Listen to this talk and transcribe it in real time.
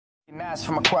Nice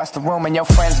from across the room and your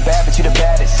friend's bad, but you the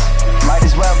baddest. Might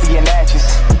as well be an actress.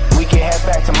 We can head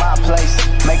back to my place.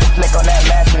 Make a flick on that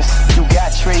mattress. You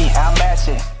got tree, I'll match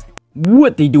it.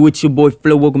 What they do, it's your boy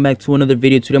Flo. Welcome back to another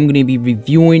video. Today I'm going to be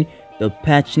reviewing the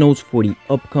patch notes for the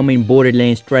upcoming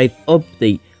Borderland Stryfe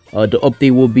update. The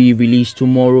update will be released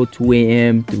tomorrow 2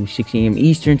 a.m. through 6 a.m.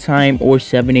 Eastern time, or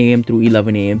 7 a.m. through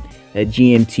 11 a.m. at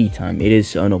GMT time. It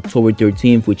is on October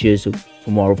 13th, which is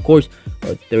tomorrow, of course,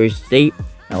 Thursday.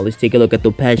 Now let's take a look at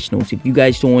the patch notes. If you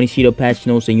guys don't want to see the patch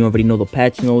notes and you already know the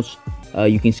patch notes,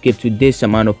 you can skip to this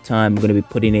amount of time. I'm going to be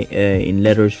putting it in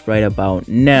letters right about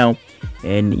now,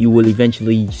 and you will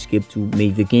eventually skip to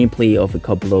make the gameplay of a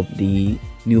couple of the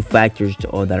new factors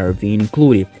that are being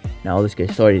included. Now let's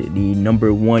get started. The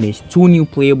number one is 2 new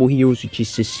playable heroes, which is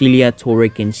Cecilia,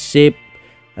 Torek, and Sip.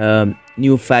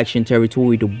 New faction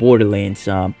territory, the Borderlands.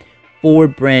 4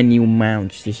 brand new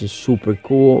mounts. This is super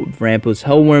cool. Rampus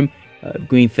Hellworm,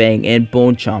 Green Fang, and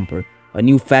Bone Chomper. A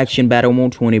new faction battle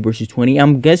mode, 20 versus 20.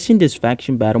 I'm guessing this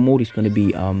faction battle mode is going to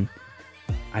be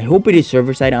I hope it is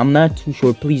server side. I'm not too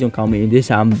sure. Please don't comment in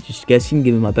this. I'm just guessing,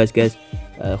 giving my best guess.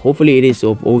 Hopefully it is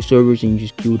of all servers and you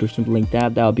just queued or something like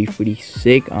that. That would be pretty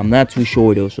sick. I'm not too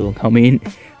sure though, so don't come in.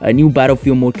 A new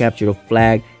battlefield mode, capture the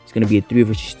flag. It's going to be a 3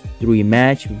 versus 3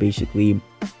 match. Basically,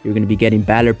 you're going to be getting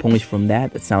battle points from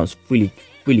that. That sounds really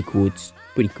cool. It's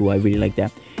pretty cool. I really like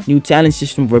that. New talent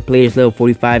system for players level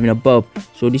 45 and above.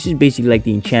 So this is basically like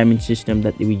the enchantment system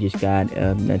that we just got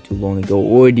not too long ago,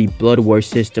 or the blood war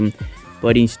system.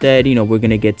 But instead, you know, we're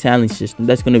gonna get talent system.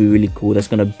 That's gonna be really cool. That's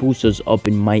gonna boost us up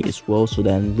in might as well. So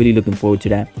then, really looking forward to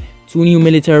that. 2 new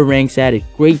military ranks added: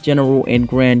 Great General and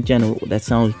Grand General. That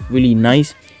sounds really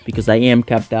nice because I am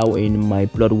capped out in my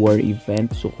blood war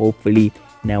event. So hopefully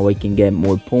now I can get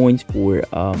more points for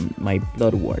my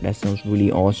blood war. That sounds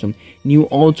really awesome. New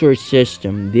altar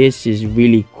system. This is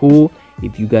really cool.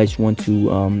 If you guys want to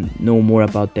know more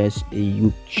about this,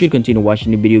 you should continue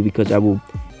watching the video because I will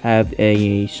have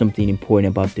something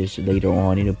important about this later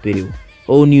on in the video.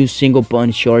 All new single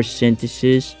bond shard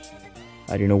synthesis.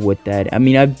 I don't know what that, I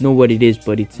mean, I know what it is,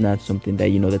 but it's not something that,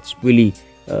 you know, that's really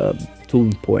too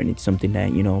important. It's something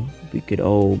that, you know, we could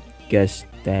all guess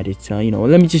that it's you know.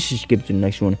 Let me just skip to the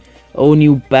next one. All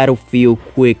new battlefield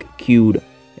quick queued.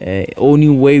 All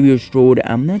new warriors road.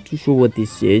 I'm not too sure what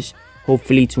this is.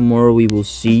 Hopefully tomorrow we will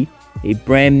see. A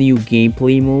brand new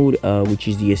gameplay mode, which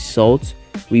is the assault.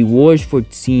 Rewards for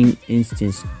team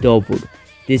instance doubled.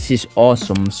 This is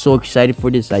awesome. I'm so excited for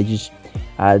this. This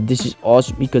is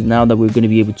awesome because now that we're going to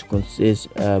be able to consist,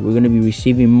 we're going to be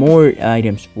receiving more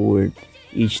items for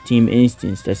each team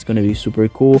instance. That's going to be super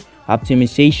cool.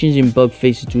 Optimizations and bug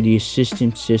fixes to the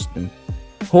assistant system.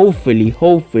 Hopefully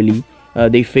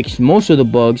they fix most of the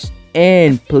bugs,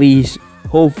 and please,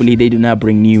 hopefully they do not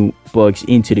bring new bugs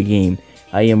into the game.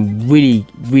 I am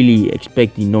really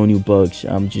expecting no new bugs.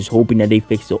 I'm just hoping that they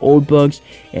fix the old bugs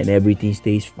and everything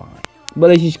stays fine. But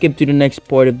let's just skip to the next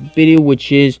part of the video,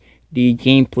 which is the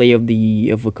gameplay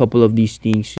of a couple of these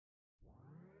things.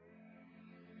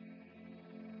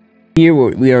 Here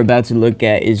what we are about to look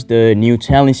at is the new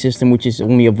talent system, which is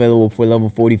only available for level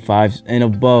 45s and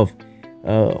above.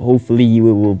 Hopefully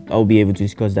I'll be able to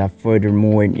discuss that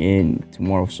furthermore in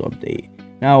tomorrow's update.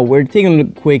 Now we're taking a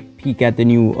quick peek at the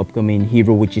new upcoming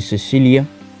hero, which is Cecilia.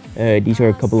 These are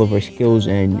a couple of her skills,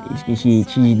 and as you can see,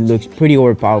 she looks pretty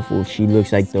overpowerful. She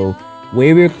looks like the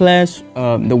warrior class,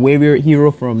 the warrior hero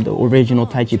from the original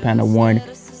Taichi Panda 1.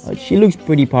 She looks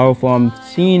pretty powerful. I'm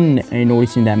seeing and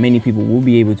noticing that many people will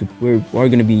be able to, are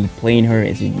going to be playing her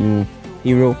as a new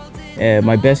hero.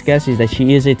 My best guess is that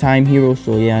she is a time hero,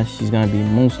 so yeah, she's going to be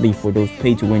mostly for those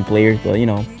pay-to-win players, but you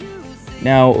know.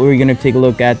 Now we're going to take a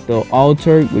look at the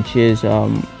altar, which is,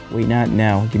 wait, not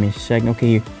now, give me a second.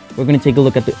 Okay, we're going to take a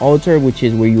look at the altar, which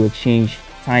is where you exchange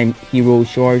time hero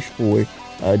shards for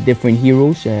different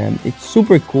heroes. It's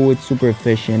super cool, it's super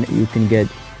efficient. You can get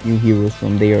new heroes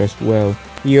from there as well.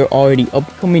 Here are the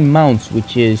upcoming mounts,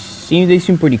 which they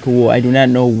seem pretty cool. I do not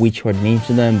know which are the names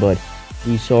of them, but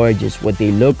these are just what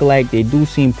they look like. They do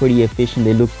seem pretty efficient.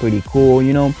 They look pretty cool,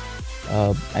 you know.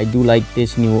 I do like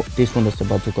this one that's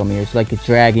about to come here. It's like a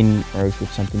dragon or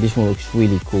something. This one looks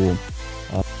really cool.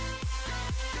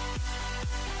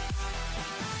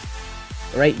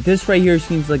 Right, this right here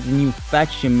seems like the new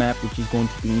faction map, which is going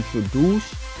to be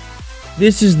introduced.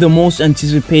 This is the most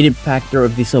anticipated factor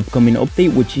of this upcoming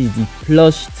update, which is the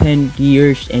plus 10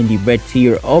 gears and the red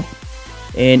tier up,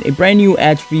 and a brand new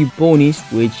attribute bonus,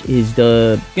 which is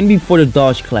gonna be for the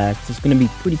dodge class. It's gonna be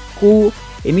pretty cool.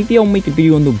 And maybe I'll make a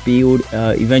video on the build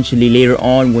eventually later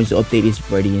on once the update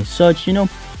is ready and such, you know.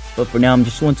 But for now, I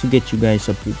just want to get you guys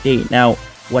up to date. Now,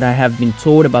 what I have been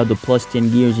told about the plus 10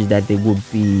 gears is that they will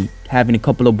be having a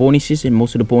couple of bonuses, and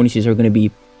most of the bonuses are going to be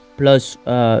plus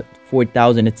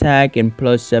 4,000 attack and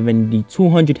plus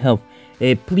 7,200 health.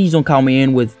 Please don't count me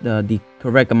in with the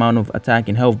correct amount of attack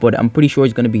and health, but I'm pretty sure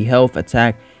it's going to be health,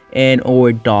 attack, and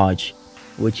or dodge,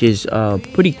 which is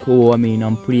pretty cool. I mean,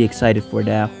 I'm pretty excited for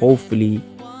that, hopefully.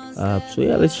 So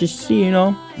yeah, let's just see, you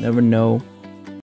know, never know.